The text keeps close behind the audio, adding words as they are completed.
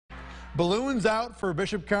Balloons out for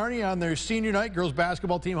Bishop Kearney on their senior night. Girls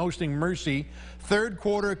basketball team hosting Mercy. Third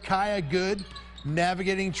quarter, Kaya Good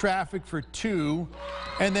navigating traffic for 2.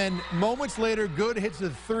 And then moments later, Good hits a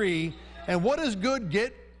 3. And what does Good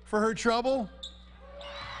get for her trouble?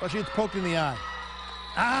 Well, she gets poked in the eye.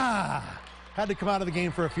 Had to come out of the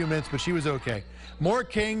game for a few minutes, but she was okay. More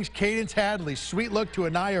Kings. Cadence Hadley. Sweet look to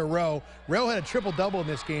Anaya Rowe. Rowe had a triple-double in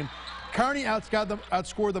this game. Kearney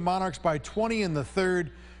outscored the Monarchs by 20 in the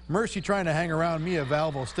third. Mercy trying to hang around. Mia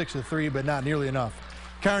Valvo sticks a 3, but not nearly enough.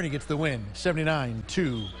 Kearney gets the win,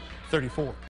 79-34.